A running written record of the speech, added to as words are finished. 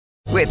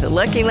With the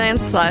Lucky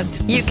Land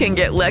Slots, you can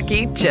get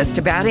lucky just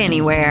about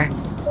anywhere.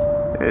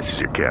 This is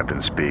your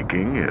captain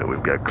speaking.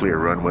 We've got clear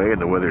runway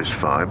and the weather's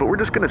fine, but we're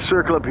just going to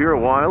circle up here a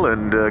while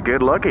and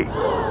get lucky.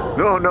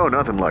 No,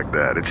 nothing like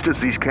that. It's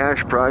just these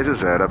cash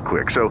prizes add up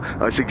quick. So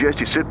I suggest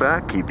you sit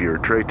back, keep your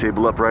tray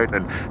table upright,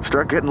 and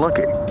start getting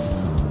lucky.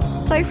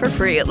 Play for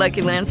free at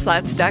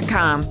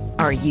LuckyLandSlots.com.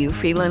 Are you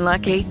feeling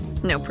lucky?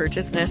 No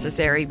purchase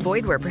necessary.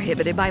 Void where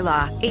prohibited by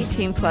law.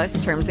 18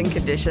 plus terms and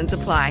conditions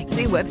apply.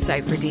 See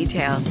website for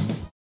details.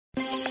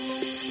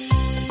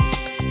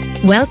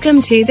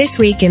 Welcome to This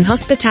Week in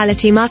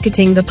Hospitality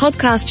Marketing, the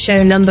podcast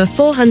show number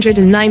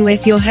 409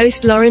 with your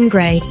host, Lauren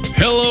Gray.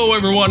 Hello,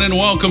 everyone, and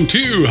welcome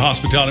to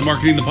Hospitality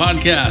Marketing, the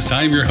podcast.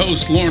 I am your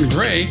host, Lauren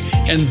Gray,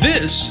 and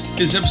this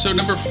is episode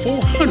number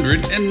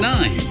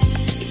 409.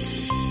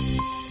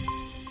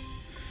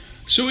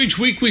 So each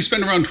week we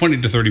spend around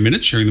 20 to 30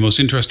 minutes sharing the most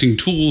interesting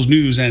tools,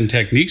 news, and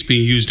techniques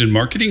being used in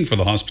marketing for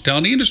the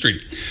hospitality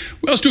industry.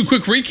 We also do a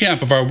quick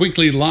recap of our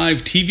weekly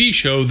live TV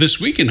show,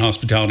 This Week in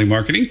Hospitality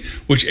Marketing,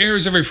 which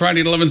airs every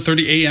Friday at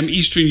 11:30 a.m.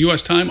 Eastern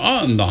U.S. time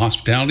on the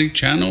Hospitality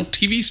Channel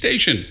TV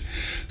station.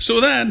 So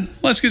with that,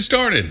 let's get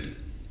started.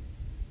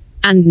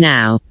 And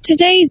now,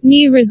 today's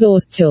new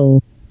resource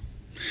tool.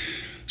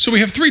 So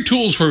we have 3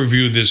 tools for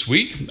review this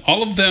week.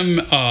 All of them,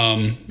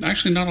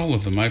 actually not all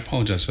of them, I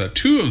apologize for that.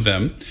 2 of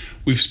them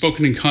we've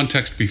spoken in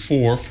context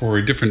before for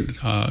a different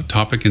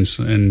topic and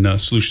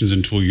solutions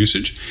and tool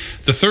usage.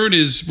 The third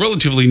is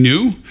relatively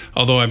new,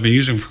 although I've been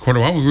using it for quite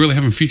a while. We really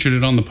haven't featured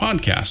it on the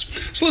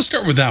podcast. So let's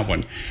start with that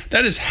one.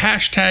 That is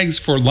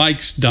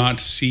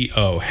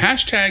hashtagsforlikes.co.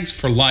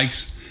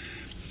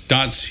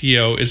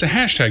 Hashtagsforlikes.co is a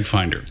hashtag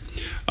finder.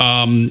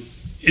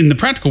 In the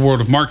practical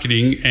world of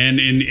marketing and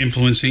in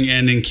influencing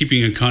and in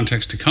keeping a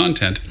context to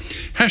content,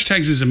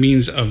 hashtags is a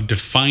means of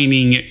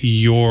defining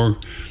your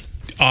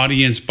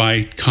audience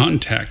by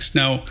context.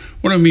 Now,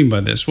 what do I mean by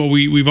this? Well,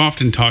 we've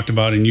often talked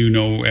about, and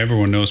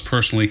everyone knows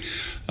personally,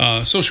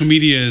 social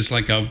media is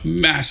like a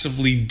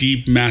massively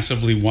deep,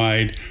 massively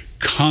wide,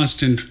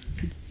 constant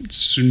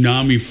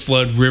tsunami,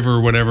 flood,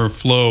 river, whatever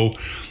flow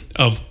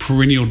of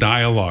perennial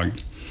dialogue.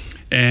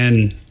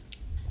 And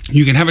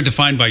you can have it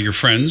defined by your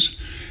friends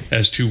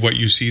as to what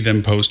you see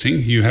them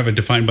posting. You have it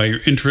defined by your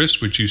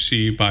interests, which you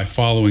see by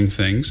following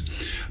things.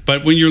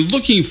 But when you're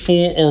looking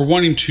for or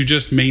wanting to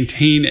just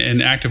maintain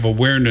an active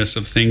awareness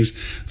of things,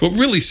 what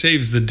really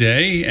saves the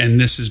day, and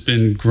this has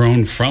been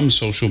grown from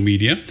social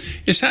media,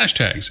 is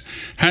hashtags.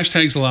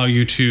 Hashtags allow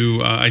you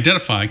to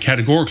identify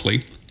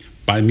categorically,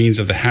 by means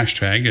of the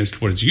hashtag as to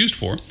what it's used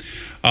for,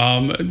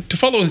 to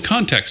follow the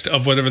context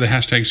of whatever the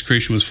hashtag's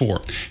creation was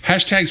for.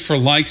 Hashtags for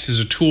likes is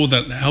a tool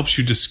that helps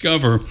you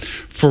discover,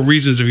 for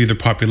reasons of either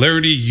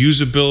popularity,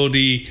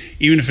 usability,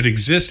 even if it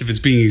exists, if it's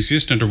being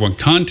exist under what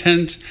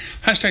content.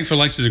 Hashtag for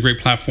likes is a great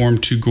platform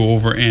to go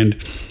over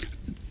and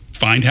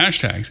find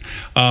hashtags.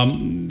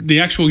 The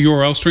actual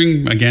URL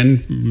string,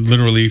 again,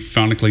 literally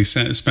phonetically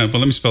spelled, but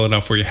let me spell it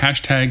out for you.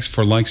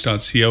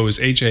 Hashtagsforlikes.co is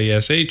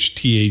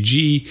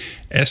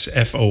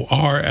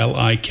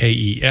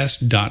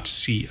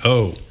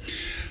hashtagsforlikes.co.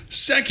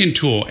 Second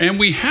tool, and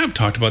we have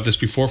talked about this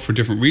before for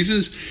different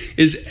reasons,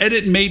 is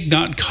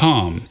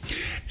editmate.com.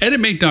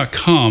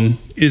 Editmate.com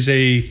is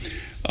a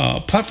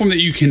platform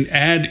that you can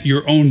add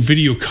your own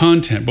video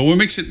content, but what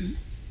makes it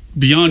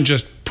beyond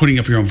just putting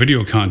up your own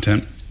video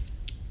content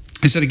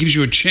is that it gives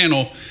you a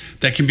channel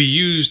that can be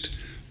used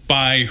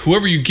by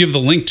whoever you give the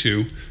link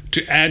to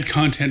add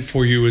content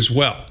for you as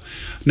well.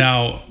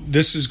 Now,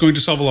 this is going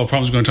to solve a lot of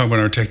problems we're going to talk about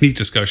in our technique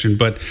discussion,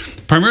 but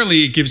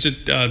primarily it gives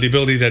it the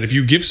ability that if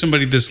you give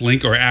somebody this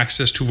link or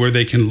access to where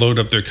they can load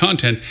up their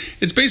content,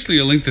 it's basically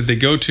a link that they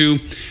go to.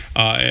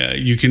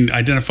 You can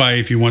identify,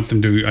 if you want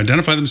them to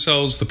identify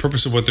themselves, the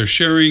purpose of what they're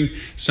sharing,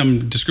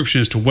 some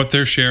description as to what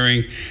they're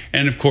sharing,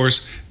 and of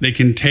course, they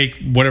can take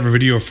whatever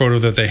video or photo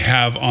that they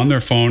have on their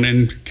phone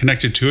and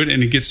connect it to it,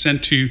 and it gets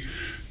sent to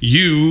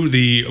you,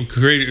 the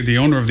creator, the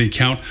owner of the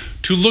account,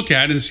 to look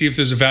at and see if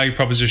there's a value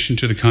proposition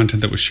to the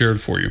content that was shared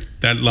for you.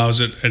 That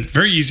allows it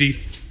very easy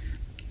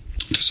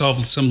to solve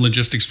some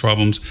logistics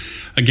problems,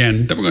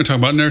 again, that we're going to talk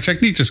about in our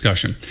technique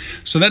discussion.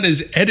 So that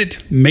is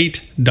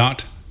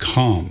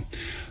editmate.com.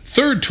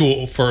 Third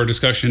tool for our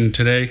discussion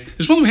today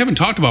is one that we haven't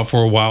talked about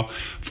for a while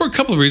for a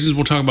couple of reasons.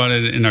 We'll talk about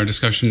it in our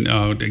discussion,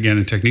 again,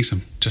 in techniques. I'm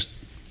just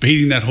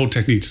baiting that whole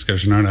technique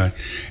discussion, aren't I?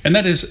 And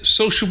that is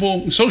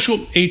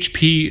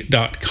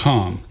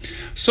socialhp.com.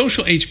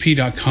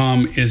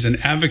 Socialhp.com is an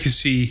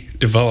advocacy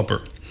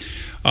developer.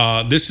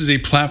 This is a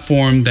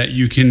platform that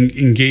you can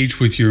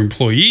engage with your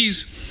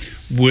employees,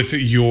 with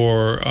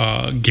your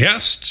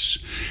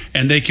guests,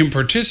 and they can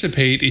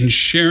participate in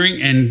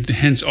sharing and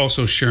hence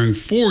also sharing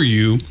for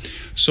you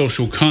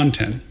social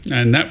content.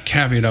 And that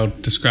caveat I'll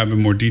describe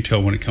in more detail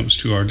when it comes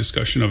to our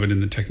discussion of it in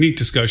the technique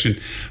discussion.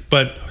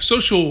 But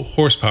Social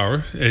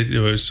Horsepower,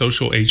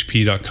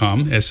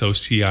 socialhp.com,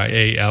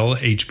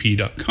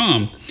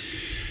 SOCIALHP.com,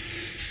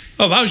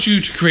 allows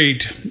you to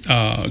create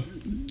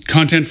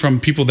content from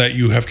people that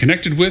you have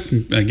connected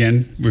with,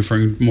 again,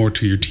 referring more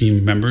to your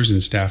team members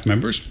and staff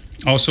members.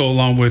 Also,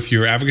 along with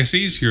your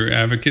advocacies, your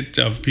advocate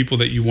of people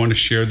that you want to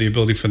share the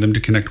ability for them to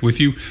connect with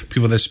you,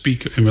 people that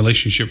speak in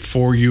relationship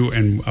for you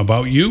and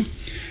about you,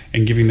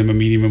 and giving them a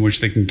medium in which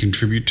they can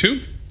contribute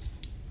to.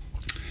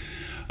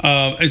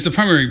 It's the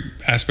primary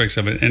aspects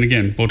of it. And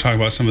again, we'll talk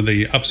about some of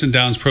the ups and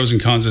downs, pros and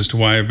cons as to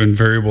why I've been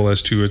variable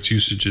as to its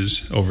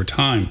usages over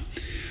time.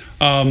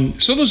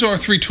 So those are our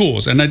 3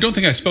 tools. And I don't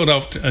think I spelled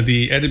out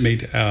the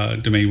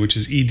Editmate domain, which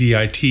is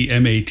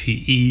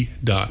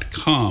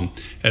editmate.com,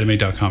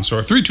 editmate.com. So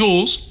our 3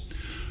 tools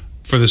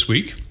for this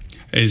week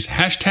is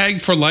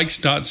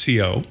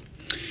hashtagforlikes.co,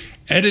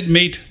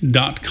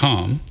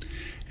 editmate.com,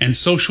 and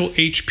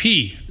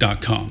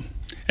socialhp.com.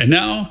 And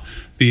now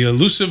the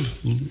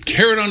elusive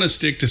carrot on a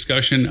stick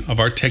discussion of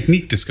our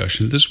technique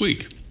discussion this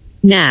week.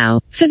 Now,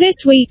 for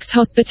this week's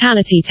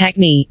hospitality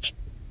technique.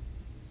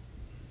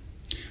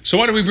 So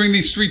why do we bring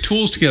these 3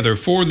 tools together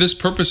for this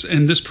purpose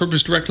and this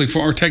purpose directly for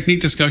our technique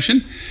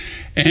discussion?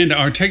 And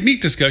our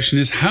technique discussion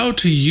is how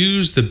to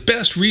use the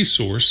best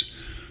resource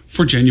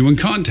for genuine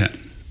content.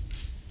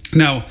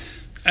 Now,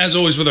 as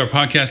always with our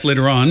podcast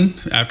later on,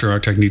 after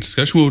our technique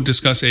discussion, we'll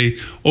discuss a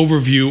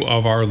overview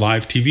of our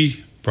live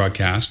TV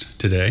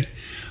broadcast today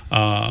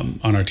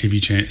on our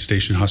TV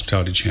station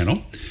hospitality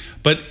channel.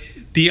 But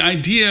the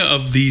idea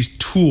of these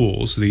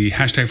tools, the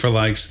hashtag for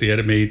likes, the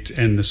Editmate,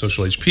 and the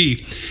Social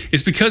HP,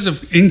 is because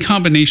of, in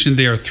combination,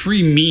 they are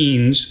 3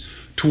 means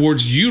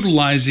towards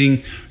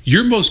utilizing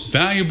your most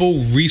valuable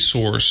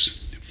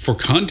resource for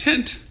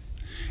content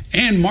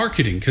and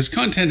marketing. Because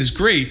content is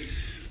great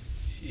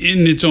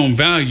in its own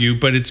value,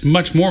 but it's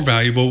much more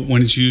valuable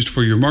when it's used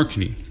for your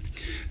marketing.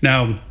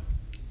 Now,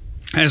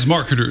 as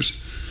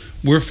marketers,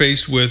 we're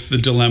faced with the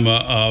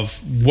dilemma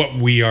of what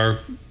we are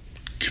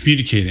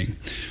communicating.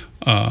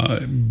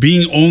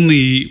 Being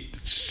only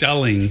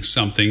selling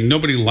something,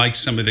 nobody likes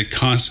somebody that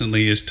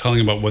constantly is telling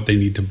about what they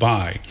need to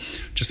buy.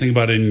 Just think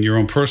about it in your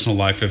own personal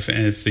life.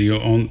 If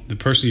the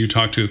person you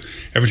talk to,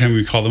 every time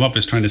you call them up,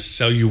 is trying to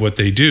sell you what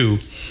they do,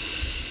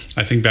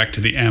 I think back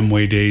to the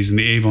Amway days and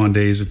the Avon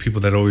days of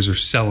people that always are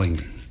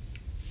selling.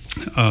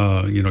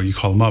 You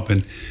call them up,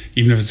 and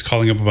even if it's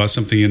calling up about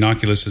something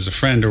innocuous as a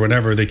friend or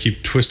whatever, they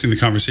keep twisting the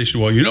conversation.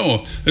 Well,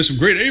 there's some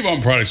great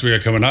Avon products we got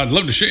coming out. I'd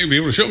love to be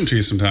able to show them to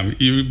you sometime.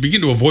 You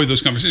begin to avoid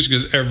those conversations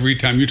because every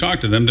time you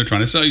talk to them, they're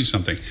trying to sell you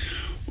something.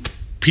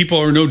 People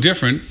are no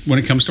different when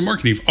it comes to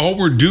marketing. If all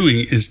we're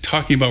doing is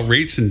talking about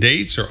rates and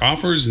dates or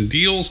offers and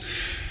deals,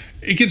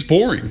 it gets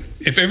boring.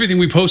 If everything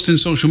we post in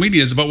social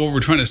media is about what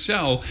we're trying to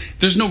sell,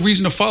 there's no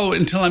reason to follow it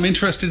until I'm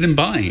interested in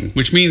buying,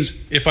 which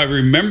means if I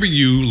remember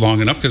you long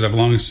enough, because I've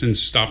long since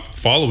stopped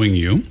following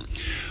you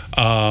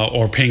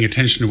or paying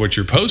attention to what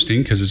you're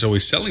posting because it's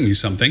always selling me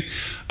something,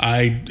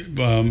 I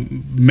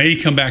may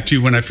come back to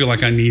you when I feel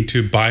like I need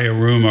to buy a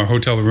room or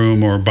hotel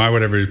room or buy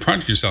whatever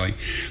product you're selling.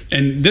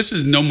 And this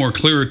is no more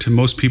clearer to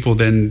most people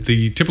than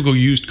the typical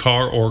used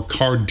car or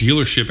car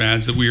dealership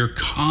ads that we are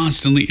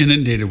constantly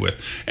inundated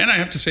with. And I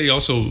have to say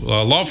also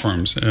law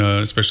firms,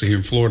 especially here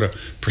in Florida,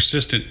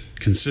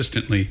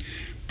 consistently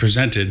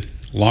presented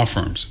law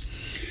firms.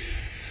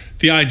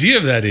 The idea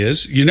of that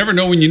is you never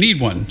know when you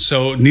need one.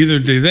 So neither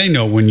do they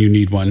know when you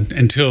need one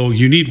until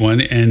you need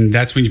one. And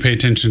that's when you pay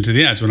attention to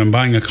the ads. When I'm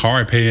buying a car,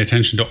 I pay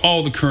attention to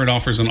all the current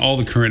offers and all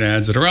the current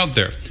ads that are out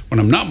there.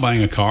 When I'm not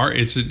buying a car,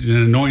 it's an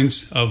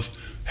annoyance of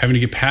having to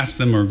get past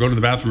them or go to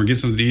the bathroom or get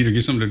something to eat or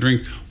get something to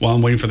drink while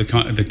I'm waiting for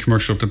the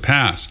commercial to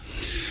pass.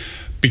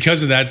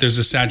 Because of that, there's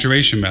a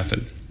saturation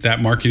method. That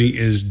marketing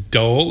is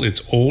dull,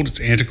 it's old, it's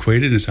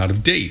antiquated, it's out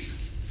of date.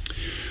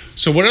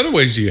 So what other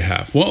ways do you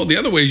have? Well, the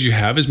other ways you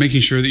have is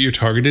making sure that you're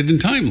targeted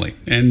and timely.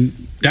 And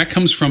that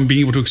comes from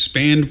being able to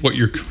expand what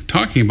you're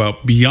talking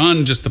about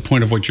beyond just the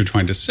point of what you're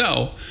trying to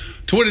sell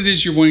to what it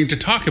is you're wanting to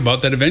talk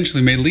about that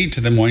eventually may lead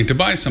to them wanting to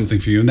buy something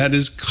for you, and that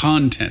is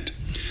content.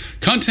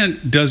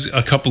 Content does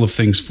a couple of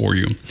things for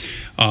you.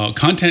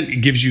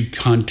 Content gives you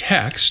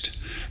context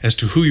as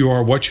to who you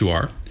are, what you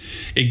are.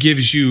 It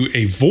gives you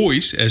a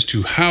voice as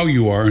to how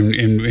you are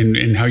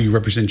and how you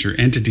represent your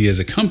entity as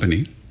a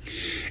company.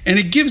 And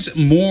it gives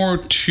more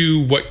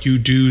to what you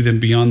do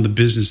than beyond the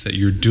business that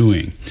you're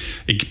doing.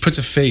 It puts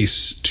a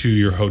face to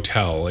your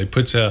hotel. It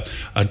puts a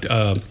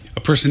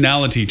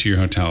personality to your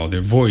hotel,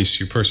 their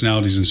voice, your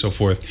personalities, and so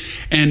forth.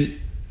 And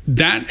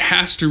that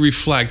has to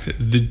reflect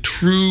the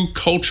true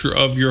culture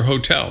of your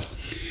hotel.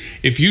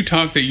 If you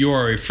talk that you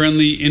are a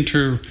friendly,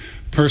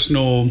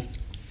 interpersonal,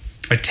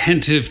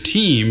 attentive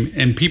team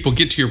and people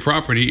get to your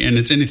property and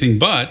it's anything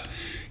but,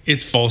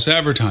 it's false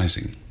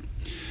advertising.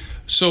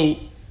 So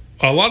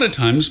a lot of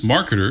times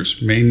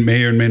marketers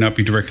may or may not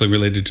be directly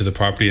related to the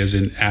property, as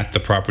in at the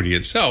property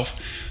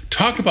itself,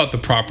 talk about the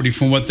property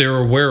from what they're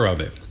aware of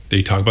it.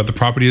 They talk about the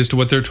property as to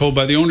what they're told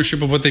by the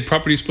ownership of what the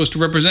property is supposed to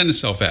represent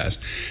itself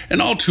as. And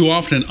all too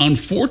often,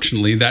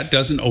 unfortunately, that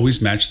doesn't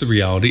always match the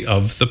reality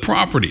of the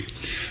property.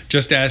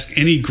 Just ask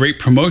any great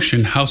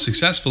promotion, how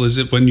successful is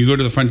it when you go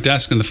to the front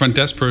desk and the front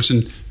desk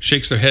person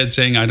shakes their head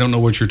saying, I don't know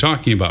what you're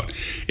talking about.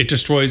 It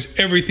destroys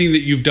everything that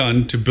you've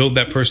done to build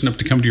that person up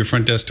to come to your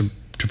front desk to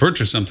to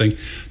purchase something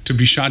to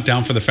be shot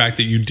down for the fact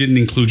that you didn't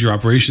include your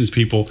operations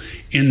people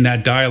in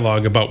that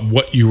dialogue about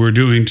what you were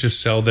doing to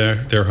sell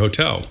their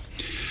hotel.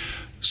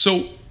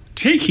 So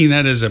taking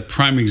that as a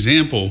prime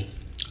example,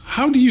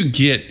 how do you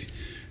get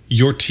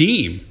your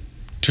team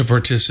to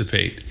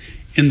participate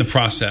in the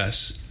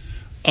process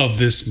of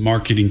this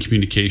marketing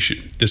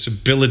communication, this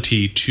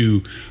ability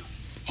to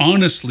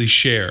honestly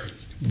share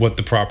what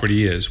the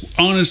property is,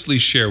 honestly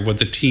share what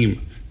the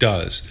team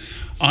does,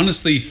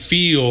 honestly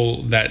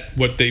feel that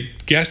what the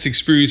guest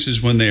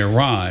experiences when they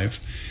arrive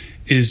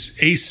is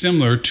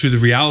asimilar to the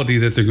reality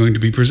that they're going to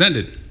be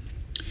presented?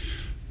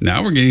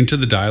 Now we're getting to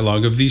the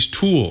dialogue of these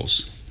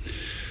tools.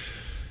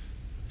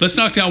 Let's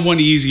knock down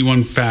one easy,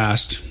 one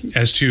fast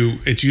as to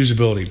its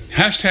usability.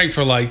 Hashtag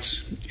for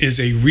Lights is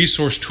a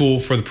resource tool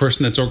for the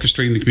person that's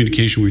orchestrating the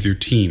communication with your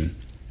team.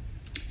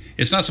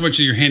 It's not so much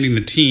that you're handing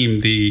the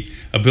team the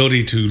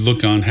ability to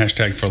look on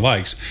Hashtag for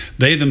Likes.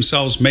 They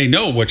themselves may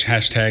know which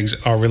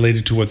hashtags are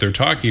related to what they're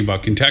talking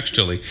about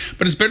contextually,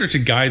 but it's better to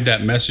guide that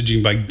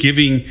messaging by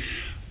giving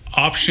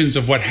options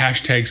of what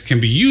hashtags can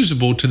be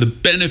usable to the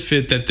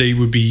benefit that they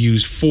would be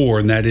used for,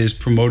 and that is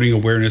promoting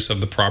awareness of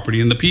the property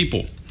and the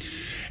people.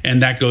 And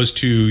that goes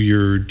to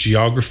your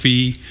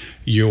geography,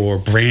 your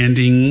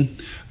branding,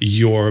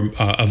 your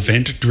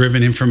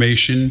event-driven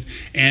information,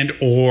 and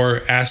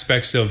or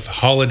aspects of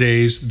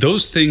holidays.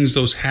 Those things,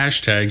 those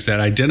hashtags that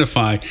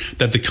identify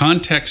that the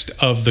context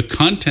of the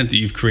content that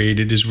you've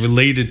created is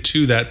related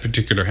to that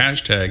particular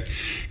hashtag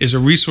is a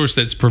resource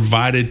that's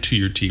provided to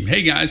your team.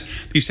 Hey guys,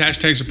 these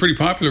hashtags are pretty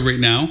popular right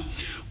now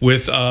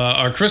with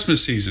our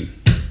Christmas season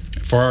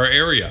for our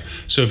area.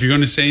 So if you're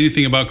going to say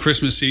anything about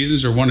Christmas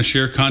seasons or want to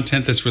share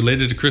content that's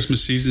related to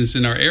Christmas seasons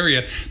in our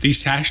area,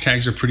 these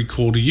hashtags are pretty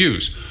cool to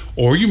use.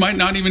 Or you might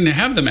not even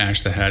have them add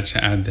the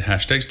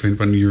hashtags, depending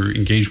on your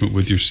engagement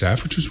with your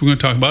staff, which is we're going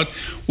to talk about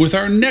with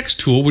our next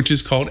tool, which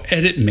is called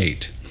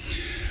EditMate.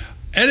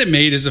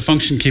 EditMate is a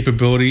function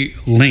capability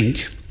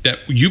link that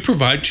you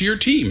provide to your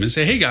team and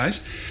say, hey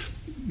guys,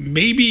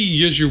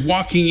 maybe as you're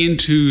walking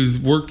into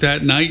work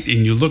that night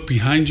and you look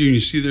behind you and you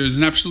see there's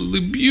an absolutely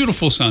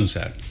beautiful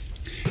sunset,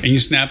 and you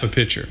snap a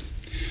picture.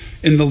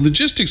 In the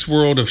logistics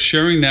world of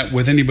sharing that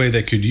with anybody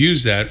that could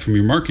use that from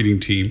your marketing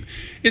team,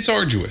 it's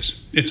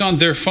arduous. It's on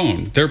their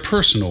phone, their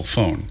personal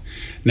phone.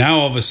 Now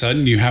all of a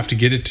sudden you have to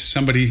get it to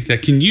somebody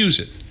that can use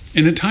it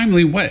in a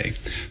timely way.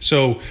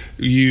 So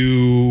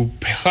you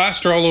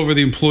plaster all over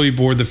the employee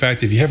board the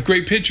fact that if you have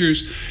great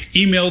pictures,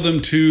 email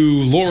them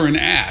to Lauren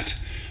at.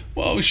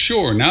 Well,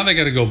 sure. Now they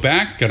got to go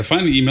back, got to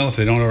find the email if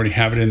they don't already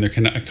have it in their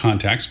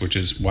contacts, which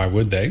is why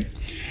would they?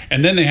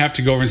 And then they have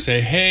to go over and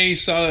say, hey,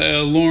 saw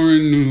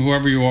Lauren,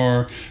 whoever you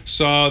are,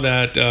 saw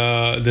that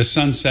the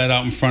sunset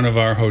out in front of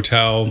our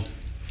hotel.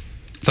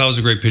 Thought it was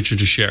a great picture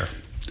to share.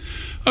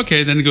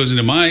 Okay, then it goes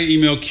into my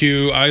email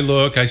queue. I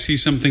look, I see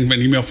something,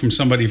 an email from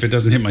somebody if it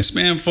doesn't hit my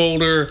spam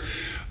folder.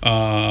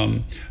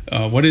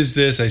 What is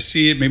this? I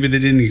see it. Maybe they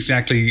didn't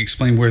exactly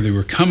explain where they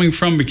were coming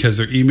from because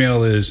their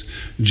email is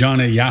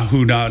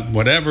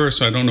john@yahoo.whatever,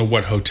 so I don't know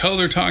what hotel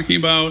they're talking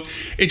about.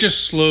 It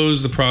just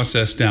slows the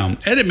process down.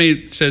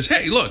 EditMate says,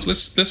 hey, look,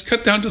 let's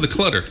cut down to the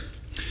clutter.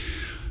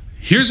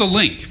 Here's a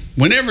link.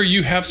 Whenever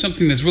you have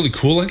something that's really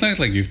cool like that,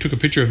 like you took a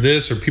picture of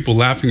this or people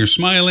laughing or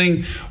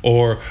smiling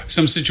or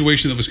some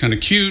situation that was kind of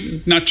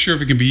cute, not sure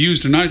if it can be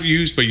used or not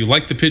used, but you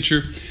like the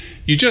picture,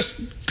 you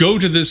just go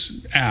to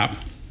this app,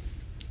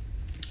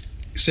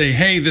 say,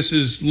 hey, this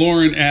is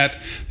Lauren at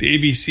the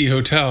ABC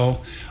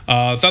Hotel.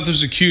 Thought this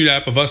was a cute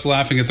app of us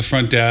laughing at the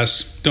front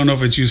desk. Don't know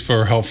if it's useful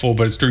or helpful,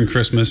 but it's during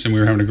Christmas and we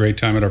were having a great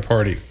time at our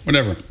party.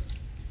 Whatever.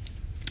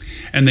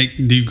 And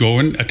you go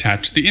and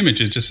attach the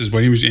image. It just says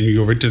what image, and you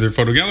go over to their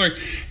photo gallery,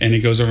 and it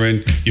goes over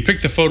and you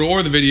pick the photo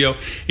or the video.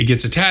 It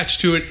gets attached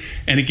to it,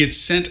 and it gets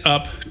sent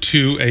up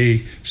to a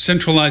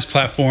centralized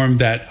platform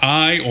that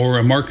I or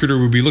a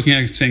marketer would be looking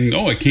at, saying,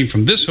 "Oh, it came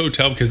from this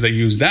hotel because they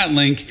used that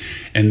link,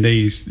 and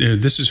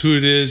this is who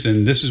it is,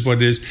 and this is what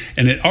it is."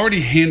 And it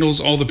already handles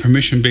all the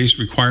permission-based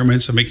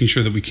requirements of making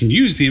sure that we can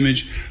use the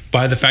image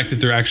by the fact that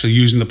they're actually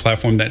using the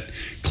platform that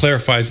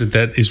clarifies that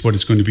that is what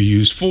it's going to be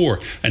used for.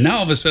 And now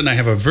all of a sudden I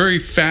have a very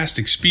fast,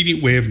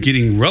 expedient way of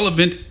getting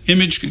relevant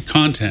image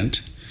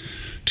content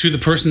to the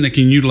person that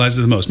can utilize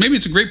it the most. Maybe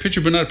it's a great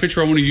picture, but not a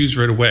picture I want to use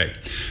right away.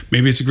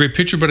 Maybe it's a great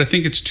picture, but I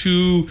think it's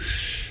too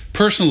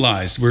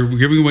personalized. We're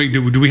giving away,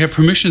 do we have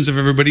permissions of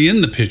everybody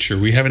in the picture?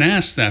 We haven't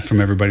asked that from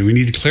everybody. We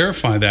need to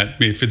clarify that.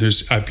 If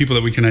there's people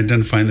that we can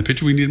identify in the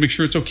picture, we need to make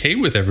sure it's okay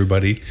with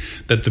everybody,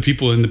 that the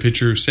people in the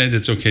picture said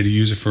it's okay to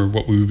use it for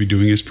what we would be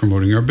doing is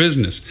promoting our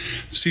business.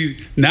 See,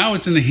 now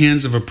it's in the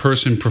hands of a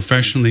person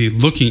professionally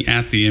looking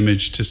at the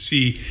image to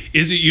see,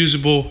 is it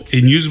usable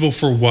and usable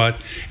for what,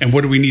 and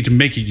what do we need to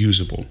make it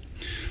usable?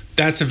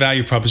 That's a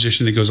value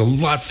proposition that goes a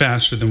lot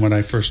faster than what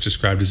I first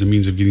described as a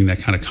means of getting that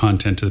kind of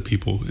content to the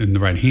people in the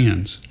right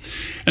hands.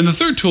 And the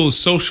third tool is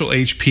Social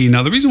HP.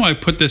 Now, the reason why I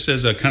put this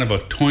as a kind of a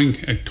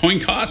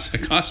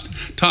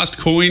tossed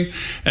coin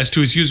as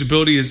to its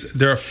usability is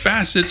there are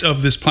facets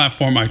of this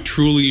platform I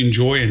truly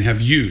enjoy and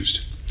have used.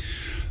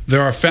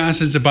 There are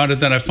facets about it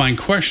that I find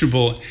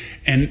questionable,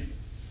 and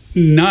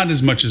not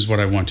as much as what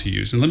I want to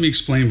use. And let me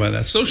explain by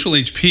that. Social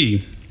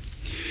HP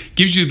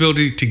gives you the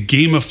ability to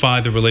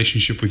gamify the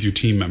relationship with your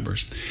team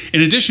members.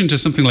 In addition to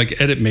something like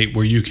EditMate,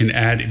 where you can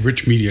add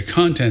rich media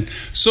content,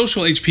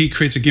 Social HP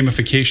creates a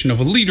gamification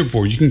of a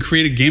leaderboard. You can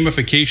create a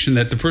gamification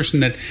that the person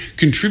that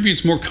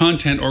contributes more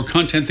content or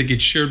content that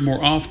gets shared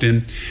more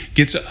often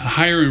gets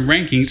higher in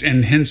rankings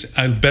and hence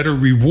a better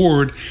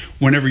reward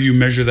whenever you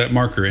measure that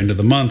marker, end of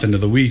the month, end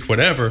of the week,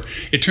 whatever.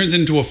 It turns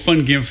into a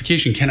fun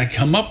gamification. Can I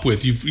come up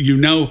with? You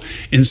now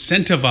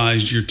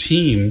incentivized your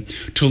team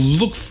to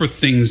look for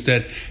things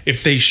that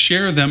if they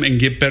share them and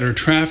get better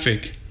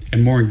traffic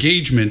and more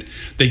engagement,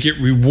 they get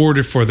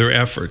rewarded for their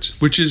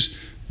efforts, which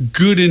is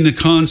good in the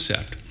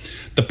concept.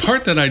 The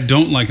part that I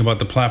don't like about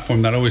the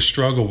platform that I always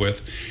struggle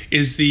with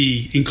is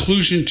the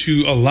inclusion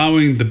to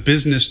allowing the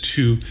business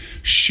to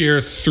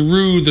share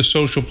through the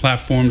social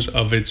platforms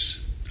of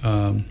its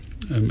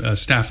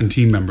staff and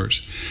team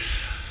members.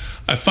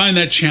 I find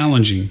that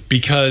challenging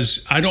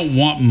because I don't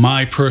want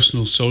my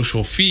personal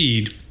social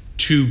feed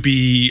to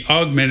be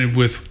augmented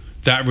with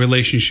that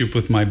relationship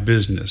with my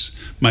business.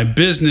 My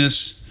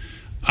business,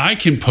 I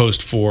can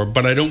post for,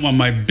 but I don't want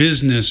my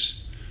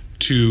business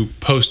to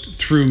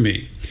post through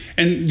me.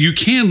 And you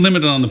can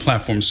limit it on the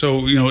platform.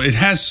 So, it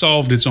has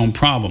solved its own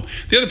problem.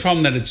 The other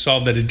problem that it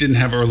solved that it didn't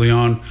have early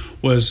on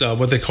was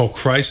what they call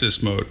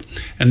crisis mode.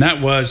 And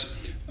that was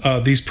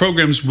these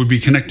programs would be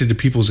connected to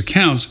people's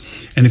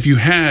accounts. And if you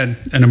had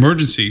an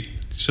emergency,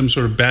 some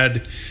sort of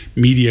bad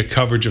media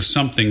coverage of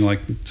something, like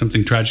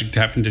something tragic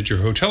happened at your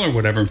hotel or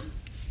whatever,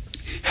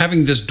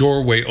 having this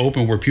doorway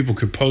open where people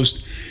could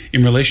post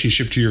in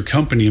relationship to your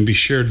company and be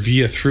shared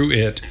through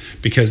it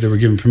because they were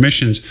given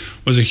permissions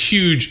was a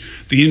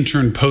huge, the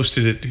intern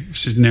posted it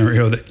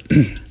scenario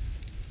that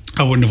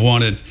I wouldn't have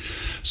wanted.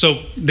 So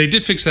they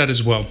did fix that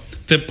as well.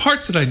 The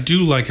parts that I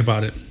do like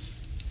about it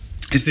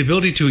is the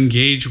ability to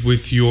engage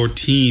with your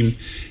team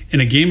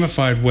in a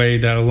gamified way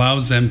that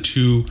allows them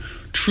to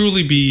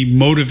truly be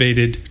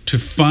motivated to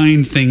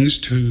find things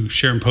to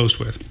share and post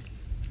with.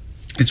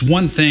 It's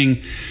one thing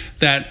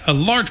that a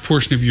large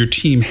portion of your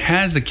team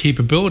has the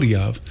capability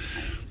of,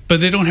 but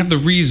they don't have the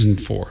reason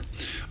for.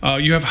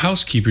 You have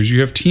housekeepers,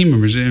 you have team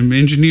members,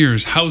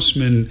 engineers,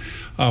 housemen,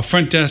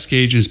 front desk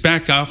agents,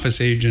 back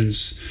office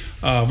agents,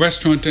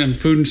 restaurant and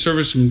food and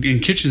service and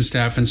kitchen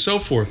staff, and so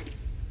forth.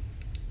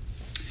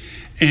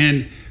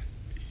 And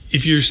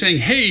if you're saying,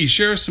 hey,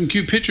 share some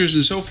cute pictures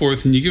and so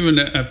forth, and you give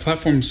them a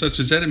platform such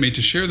as EditMate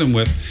to share them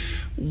with,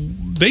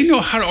 they know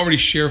how to already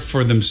share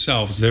for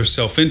themselves, their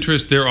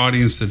self-interest, their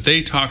audience that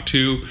they talk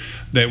to,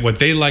 that what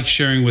they like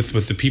sharing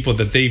with the people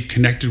that they've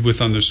connected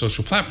with on their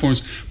social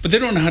platforms, but they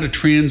don't know how to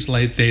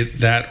translate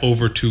that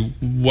over to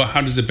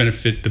how does it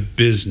benefit the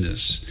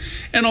business.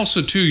 And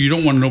also, too, you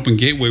don't want an open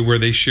gateway where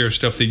they share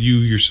stuff that you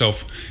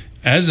yourself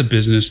as a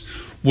business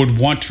would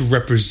want to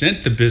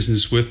represent the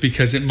business with,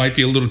 because it might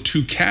be a little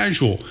too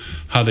casual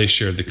how they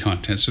shared the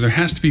content. So there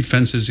has to be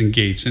fences and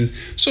gates. And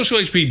Social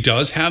HP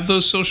does have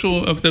those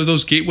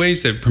those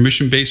gateways, that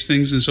permission-based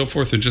things and so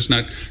forth. They're just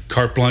not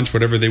carte blanche.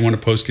 Whatever they want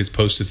to post gets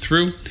posted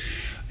through.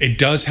 It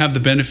does have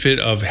the benefit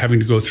of having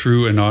to go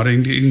through an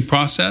auditing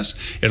process.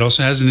 It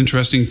also has an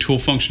interesting tool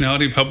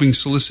functionality of helping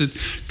solicit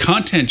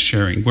content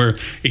sharing, where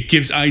it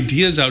gives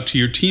ideas out to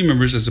your team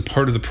members as a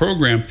part of the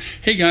program.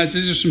 Hey guys,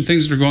 these are some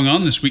things that are going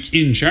on this week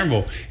in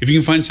general. If you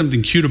can find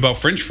something cute about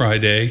French Fry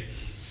Day,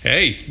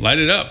 hey, light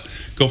it up.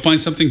 Go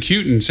find something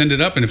cute and send it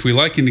up. And if we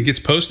like it and it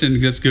gets posted and it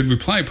gets good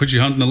reply, put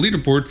you on the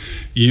leaderboard,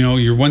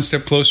 you're one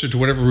step closer to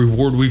whatever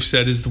reward we've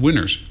said is the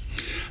winners.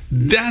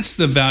 That's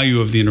the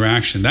value of the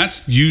interaction.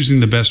 That's using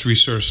the best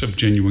resource of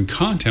genuine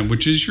content,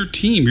 which is your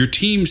team. Your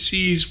team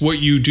sees what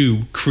you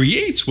do,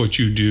 creates what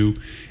you do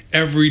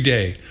every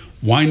day.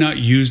 Why not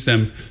use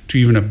them to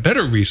even a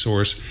better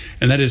resource?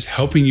 And that is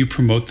helping you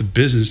promote the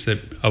business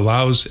that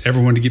allows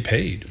everyone to get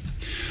paid.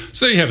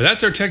 So there you have it.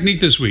 That's our technique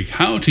this week,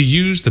 how to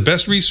use the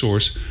best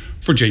resource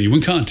for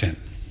genuine content.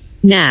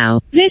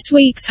 Now, this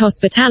week's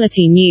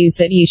hospitality news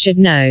that you should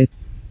know.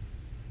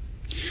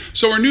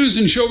 So our news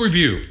and show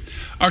review.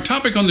 Our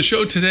topic on the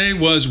show today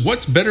was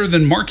what's better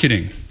than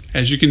marketing?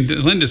 As you can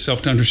lend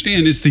itself to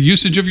understand, is the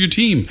usage of your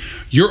team.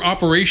 Your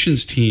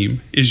operations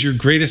team is your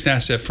greatest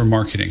asset for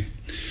marketing,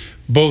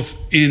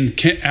 both in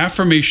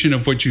affirmation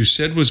of what you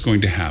said was going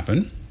to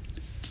happen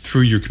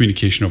through your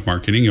communication of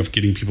marketing, of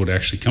getting people to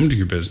actually come to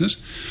your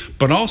business,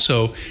 but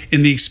also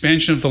in the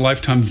expansion of the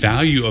lifetime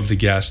value of the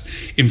guest,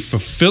 in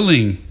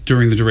fulfilling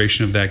during the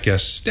duration of that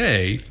guest's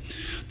stay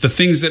the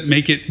things that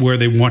make it where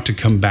they want to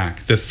come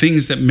back, the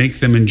things that make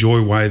them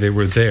enjoy why they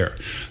were there.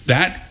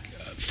 That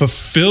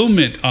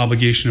fulfillment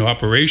obligation of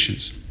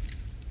operations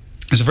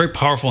is a very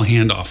powerful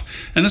handoff.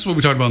 And that's what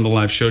we talked about on the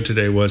live show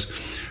today, was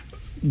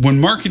when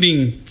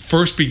marketing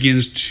first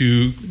begins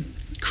to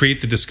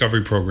create the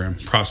discovery program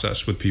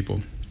process with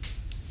people,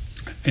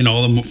 in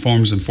all the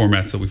forms and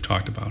formats that we've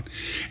talked about.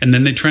 And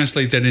then they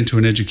translate that into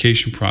an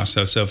education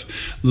process of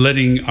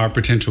letting our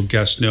potential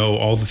guests know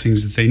all the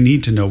things that they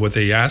need to know, what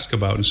they ask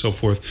about and so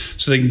forth,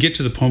 so they can get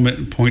to the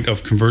point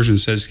of conversion.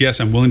 Says, yes,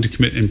 I'm willing to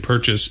commit and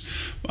purchase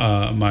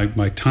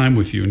my time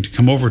with you and to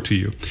come over to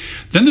you.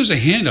 Then there's a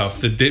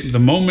handoff, the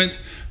moment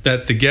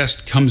that the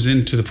guest comes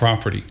into the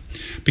property.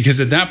 Because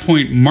at that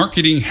point,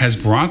 marketing has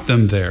brought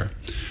them there.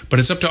 But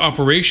it's up to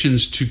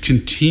operations to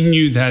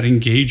continue that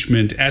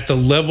engagement at the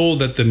level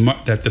that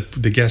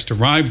the guest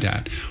arrived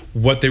at,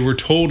 what they were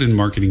told in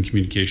marketing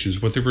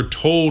communications, what they were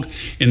told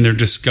in their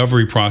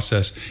discovery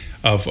process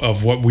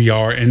of what we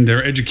are, and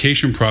their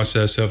education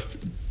process of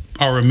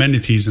our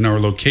amenities and our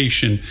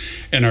location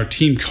and our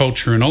team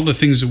culture and all the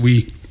things that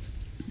we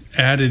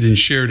added and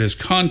shared as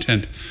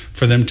content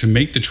for them to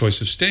make the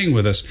choice of staying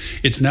with us.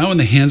 It's now in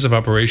the hands of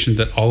operations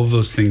that all of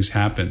those things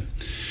happen.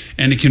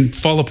 And it can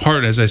fall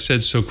apart, as I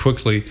said so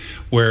quickly,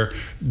 where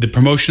the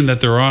promotion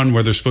that they're on,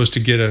 where they're supposed to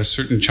get a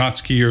certain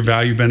Chotsky or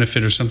value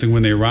benefit or something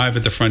when they arrive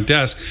at the front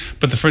desk,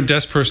 but the front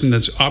desk person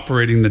that's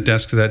operating the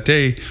desk that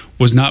day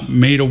was not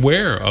made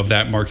aware of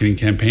that marketing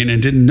campaign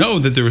and didn't know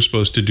that they were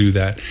supposed to do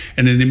that.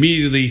 And it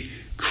immediately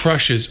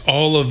crushes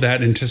all of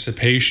that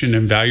anticipation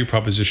and value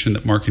proposition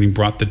that marketing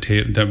brought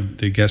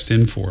the guest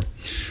in for.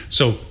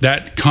 So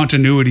that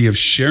continuity of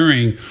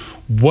sharing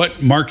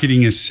what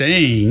marketing is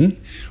saying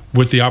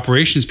with the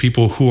operations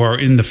people who are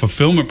in the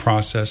fulfillment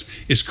process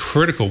is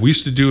critical. We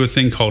used to do a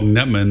thing called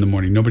NETMA in the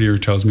morning. Nobody ever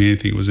tells me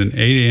anything. It was an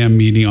 8 a.m.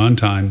 meeting on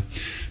time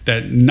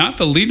that not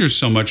the leaders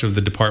so much of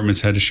the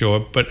departments had to show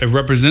up, but a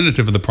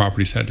representative of the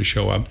properties had to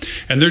show up.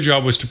 And their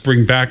job was to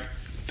bring back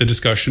the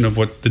discussion of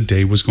what the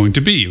day was going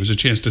to be. It was a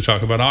chance to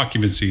talk about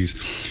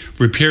occupancies,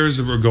 repairs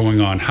that were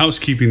going on,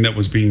 housekeeping that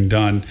was being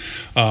done,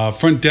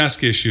 front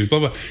desk issues, blah,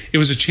 blah. It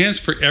was a chance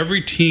for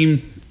every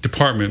team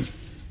department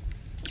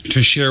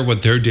to share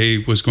what their day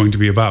was going to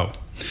be about,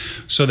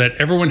 so that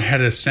everyone had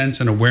a sense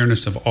and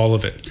awareness of all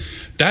of it.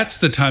 That's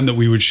the time that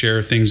we would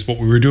share things, what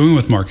we were doing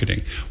with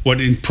marketing, what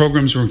in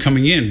programs were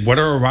coming in, what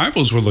our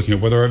arrivals were looking at,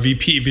 whether our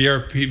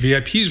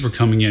VIPs were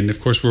coming in.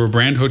 Of course, we're a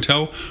brand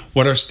hotel,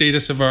 what our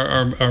status of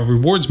our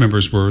rewards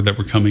members were that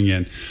were coming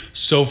in,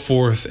 so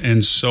forth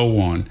and so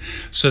on.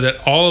 So that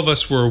all of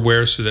us were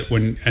aware, so that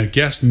when a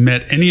guest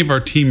met any of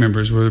our team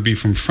members, whether it be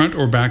from front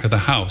or back of the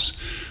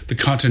house, the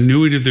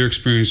continuity of their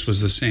experience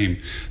was the same.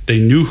 They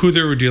knew who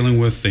they were dealing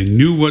with, they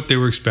knew what they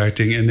were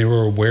expecting, and they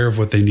were aware of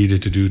what they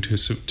needed to do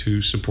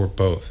to support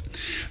both.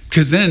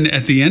 Because then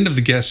at the end of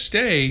the guest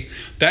stay,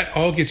 that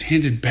all gets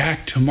handed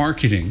back to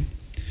marketing,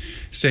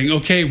 saying,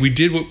 okay, we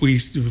did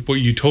what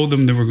you told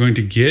them they were going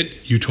to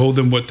get. You told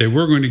them what they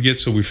were going to get,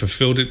 so we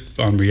fulfilled it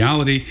on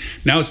reality.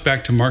 Now it's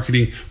back to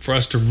marketing for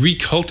us to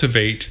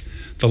recultivate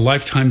the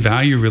lifetime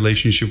value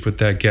relationship with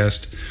that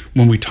guest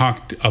when we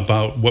talked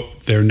about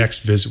what their next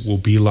visit will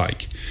be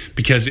like.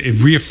 Because it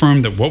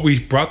reaffirmed that what we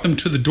brought them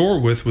to the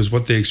door with was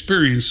what they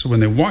experienced. So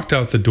when they walked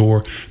out the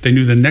door, they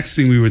knew the next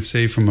thing we would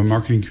say from a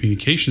marketing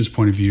communications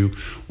point of view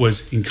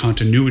was in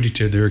continuity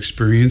to their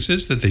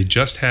experiences that they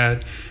just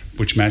had,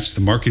 which matched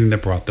the marketing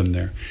that brought them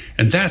there.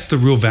 And that's the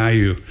real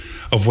value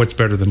of what's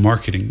better than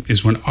marketing,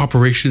 is when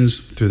operations,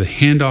 through the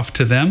handoff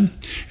to them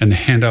and the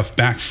handoff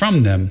back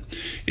from them,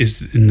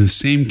 is in the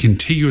same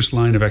contiguous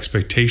line of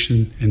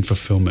expectation and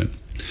fulfillment.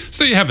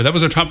 So there you have it. That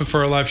was our topic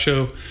for our live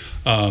show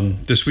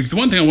this week. The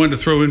one thing I wanted to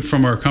throw in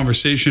from our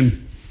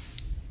conversation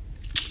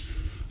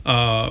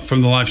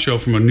from the live show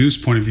from a news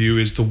point of view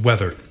is the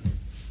weather.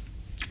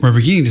 We're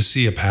beginning to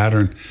see a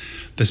pattern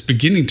that's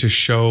beginning to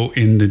show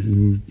in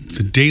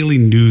the daily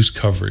news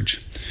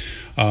coverage.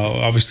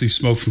 Obviously,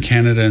 smoke from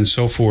Canada and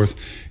so forth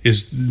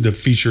is the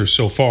feature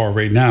so far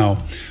right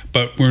now,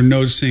 but we're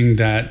noticing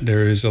that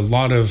there is a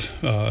lot of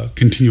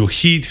continual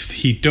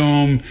heat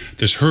dome.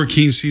 There's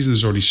hurricane season.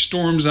 There's already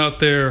storms out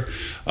there.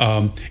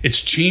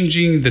 It's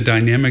changing the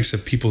dynamics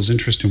of people's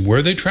interest in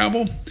where they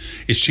travel.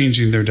 It's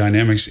changing their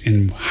dynamics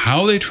in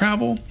how they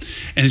travel,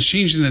 and it's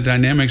changing the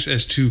dynamics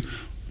as to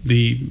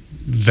the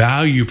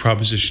value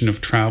proposition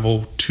of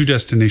travel to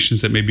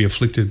destinations that may be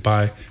afflicted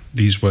by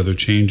these weather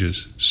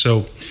changes.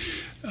 So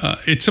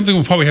it's something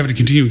we'll probably have to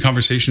continue in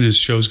conversation as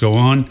shows go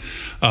on.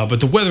 But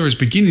the weather is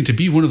beginning to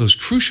be one of those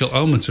crucial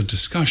elements of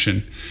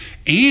discussion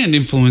and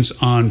influence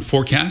on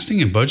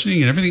forecasting and budgeting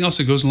and everything else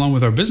that goes along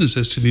with our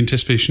businesses, to the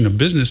anticipation of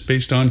business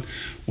based on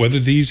whether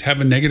these have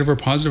a negative or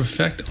positive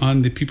effect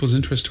on the people's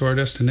interest to our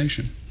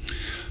destination.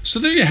 So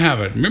there you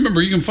have it.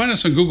 Remember, you can find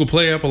us on Google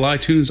Play, Apple,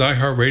 iTunes,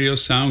 iHeartRadio,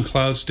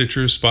 SoundCloud,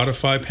 Stitcher,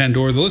 Spotify,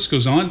 Pandora. The list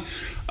goes on.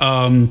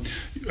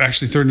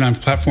 Actually, 39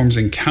 platforms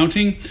and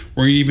counting.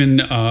 We're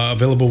even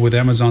available with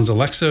Amazon's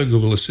Alexa,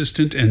 Google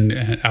Assistant, and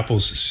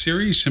Apple's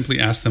Siri. Simply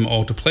ask them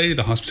all to play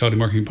the Hospitality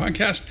Marketing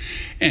Podcast,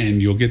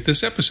 and you'll get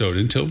this episode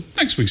until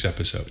next week's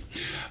episode.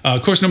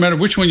 Of course, no matter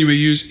which one you may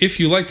use,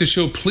 if you like the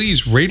show,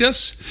 please rate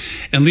us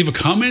and leave a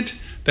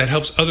comment. That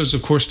helps others,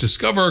 of course,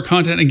 discover our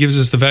content and gives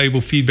us the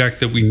valuable feedback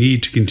that we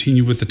need to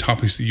continue with the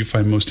topics that you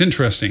find most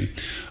interesting.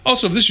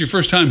 Also, if this is your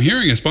first time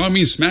hearing us, by all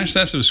means, smash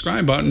that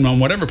subscribe button on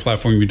whatever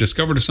platform you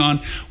discovered us on.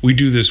 We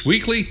do this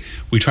weekly.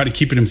 We try to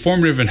keep it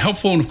informative and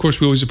helpful, and of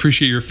course, we always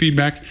appreciate your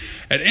feedback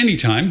at any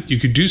time. You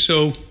could do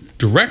so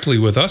directly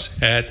with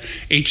us at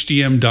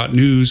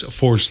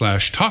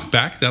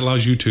hdm.news/talkback. That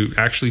allows you to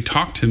actually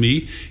talk to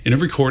me in a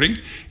recording,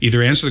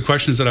 either answer the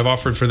questions that I've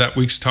offered for that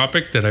week's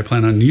topic that I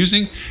plan on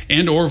using,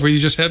 and or if you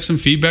just have some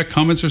feedback,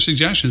 comments, or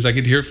suggestions, I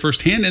could hear it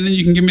firsthand, and then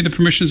you can give me the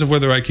permissions of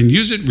whether I can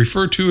use it,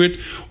 refer to it,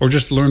 or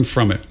just learn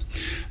from it.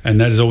 And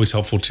that is always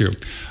helpful too.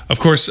 Of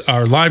course,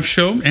 our live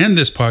show and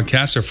this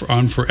podcast are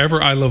on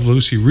Forever I Love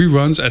Lucy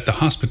reruns at the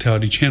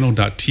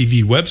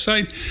hospitalitychannel.tv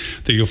website.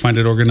 There you'll find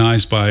it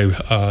organized by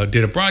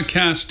data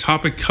broadcast,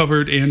 topic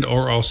covered, and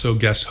or also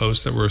guest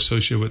hosts that were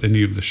associated with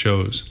any of the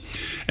shows.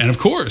 And of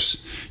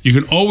course, you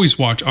can always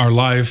watch our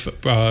live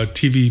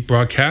TV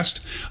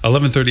broadcast,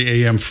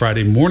 11:30 a.m.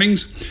 Friday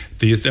mornings,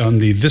 on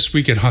the This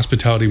Week at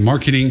Hospitality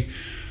Marketing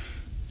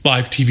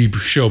live TV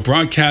show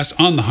broadcast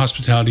on the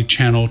Hospitality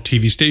Channel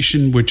TV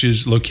station, which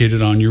is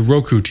located on your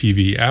Roku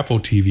TV, Apple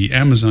TV,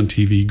 Amazon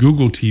TV,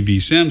 Google TV,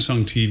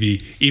 Samsung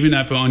TV, even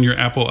on your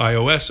Apple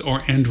iOS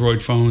or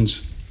Android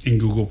phones in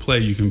Google Play.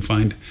 You can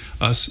find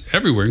us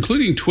everywhere,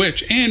 including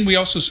Twitch. And we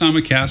also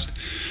simulcast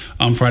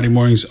on Friday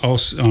mornings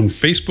also on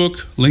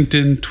Facebook,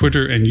 LinkedIn,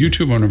 Twitter, and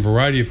YouTube on a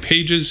variety of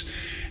pages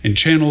and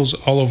channels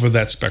all over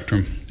that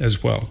spectrum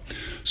as well.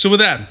 So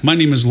with that, my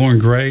name is Lauren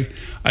Gray.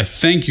 I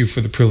thank you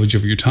for the privilege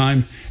of your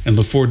time and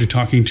look forward to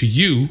talking to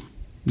you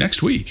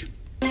next week.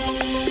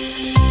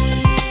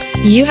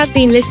 You have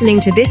been listening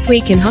to This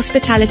Week in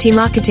Hospitality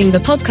Marketing, the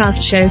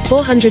podcast show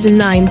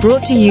 409,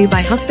 brought to you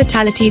by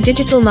Hospitality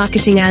Digital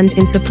Marketing and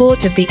in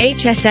support of the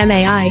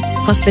HSMAI,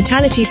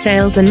 Hospitality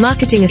Sales and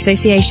Marketing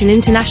Association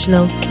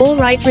International. All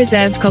right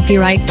reserved,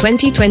 copyright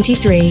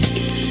 2023.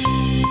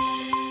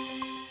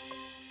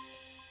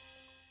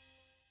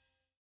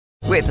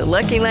 With the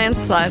Lucky Land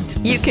Slots,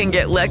 you can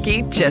get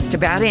lucky just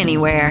about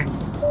anywhere.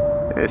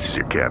 This is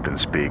your captain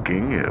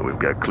speaking. We've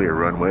got clear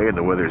runway and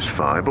the weather's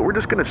fine, but we're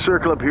just going to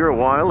circle up here a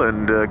while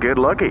and get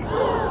lucky.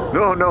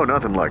 No,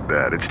 nothing like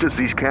that. It's just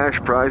these cash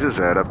prizes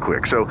add up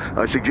quick. So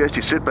I suggest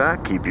you sit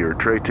back, keep your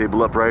tray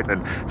table upright,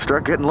 and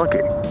start getting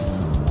lucky.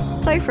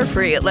 Play for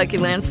free at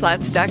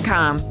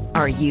LuckyLandSlots.com.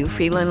 Are you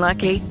feeling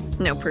lucky?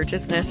 No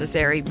purchase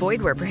necessary.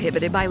 Void where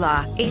prohibited by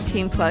law.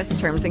 18+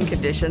 terms and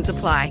conditions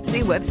apply.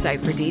 See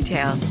website for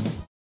details.